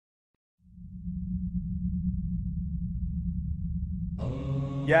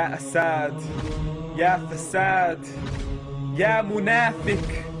يا أساد، يا فساد، يا منافق،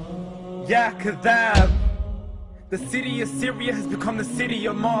 يا كذاب. The city of Syria has become the city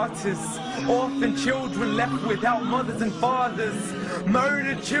of martyrs. Orphan children left without mothers and fathers.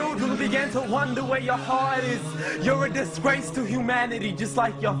 Murdered children who began to wonder where your heart is. You're a disgrace to humanity, just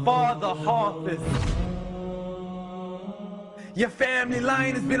like your father, Hafiz. Your family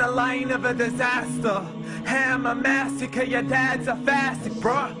line has been a line of a disaster. Hammer massacre, your dad's a fascist,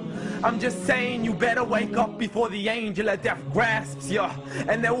 bruh. I'm just saying you better wake up before the angel of death grasps ya.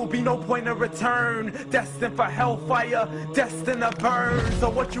 And there will be no point of return. Destined for hellfire, destined to burn. So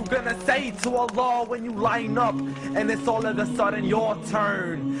what you gonna say to Allah when you line up and it's all of a sudden your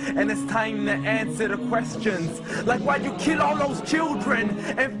turn? And it's time to answer the questions like why'd you kill all those children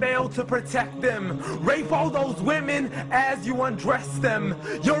and fail to protect them? Rape all those women as you undress them.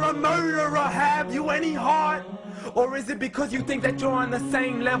 You're a murderer, have you any heart? Or is it because you think that you're on the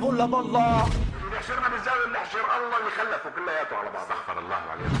same level of Allah?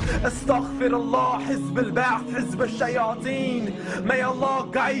 Astaghfirullah, Hizb al-Ba'th, Hizb al-Shayateen. May Allah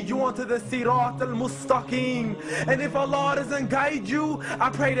guide you onto the Sirat al-Mustaqim. And if Allah doesn't guide you, I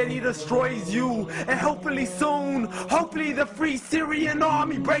pray that He destroys you. And hopefully soon, hopefully the Free Syrian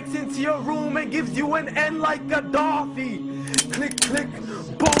Army breaks into your room and gives you an end like Gaddafi. Click, click,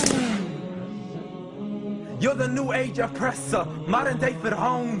 boom. You're the new age oppressor, modern day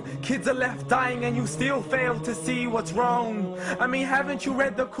Fir'aun. Kids are left dying and you still fail to see what's wrong. I mean, haven't you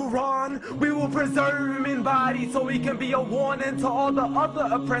read the Quran? We will preserve him in body so he can be a warning to all the other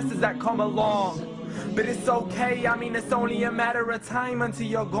oppressors that come along. But it's okay, I mean it's only a matter of time until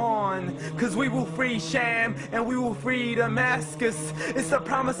you're gone. Cause we will free Sham and we will free Damascus. It's the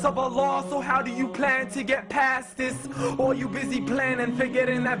promise of Allah, so how do you plan to get past this? Or are you busy planning,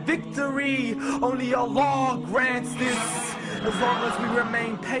 forgetting that victory only Allah grants this? As long as we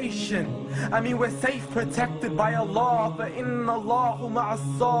remain patient, I mean we're safe, protected by Allah. فَإِنَّ اللَّهُ مَعَ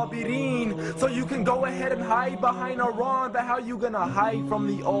الصَّابِرِينَ. So you can go ahead and hide behind Iran, but how you gonna hide from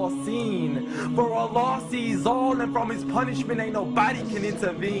the all-seen? For Allah sees all, and from His punishment ain't nobody can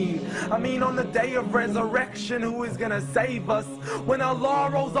intervene. I mean on the day of resurrection, who is gonna save us? When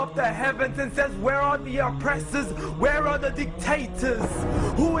Allah rolls up the heavens and says, where are the oppressors? Where are the dictators?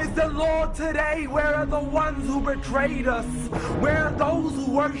 Who is the Lord today? Where are the ones who betrayed us? Where are those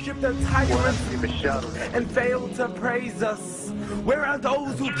who worship the tyrants and fail to praise us? Where are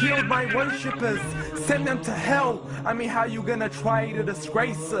those who killed my worshippers? Send them to hell. I mean, how you gonna try to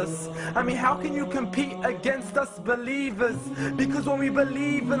disgrace us? I mean, how can you compete against us believers? Because when we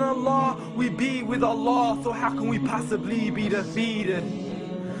believe in Allah, we be with Allah. So how can we possibly be defeated?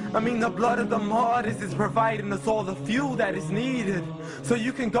 I mean, the blood of the martyrs is providing us all the fuel that is needed. So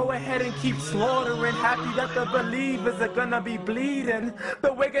you can go ahead and keep slaughtering, happy that the believers are gonna be bleeding.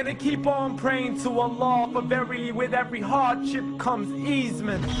 But we're gonna keep on praying to Allah, for verily with every hardship comes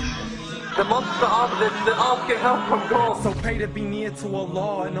easement. The monster armed is asking help from God. So pray to be near to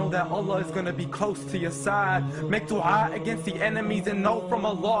Allah and know that Allah is going to be close to your side. Make dua against the enemies and know from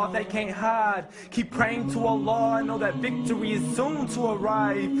Allah they can't hide. Keep praying to Allah and know that victory is soon to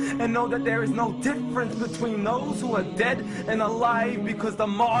arrive. And know that there is no difference between those who are dead and alive, because the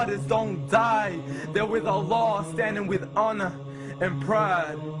martyrs don't die. They're with Allah, standing with honor and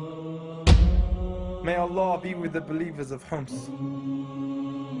pride. May Allah be with the believers of Homs.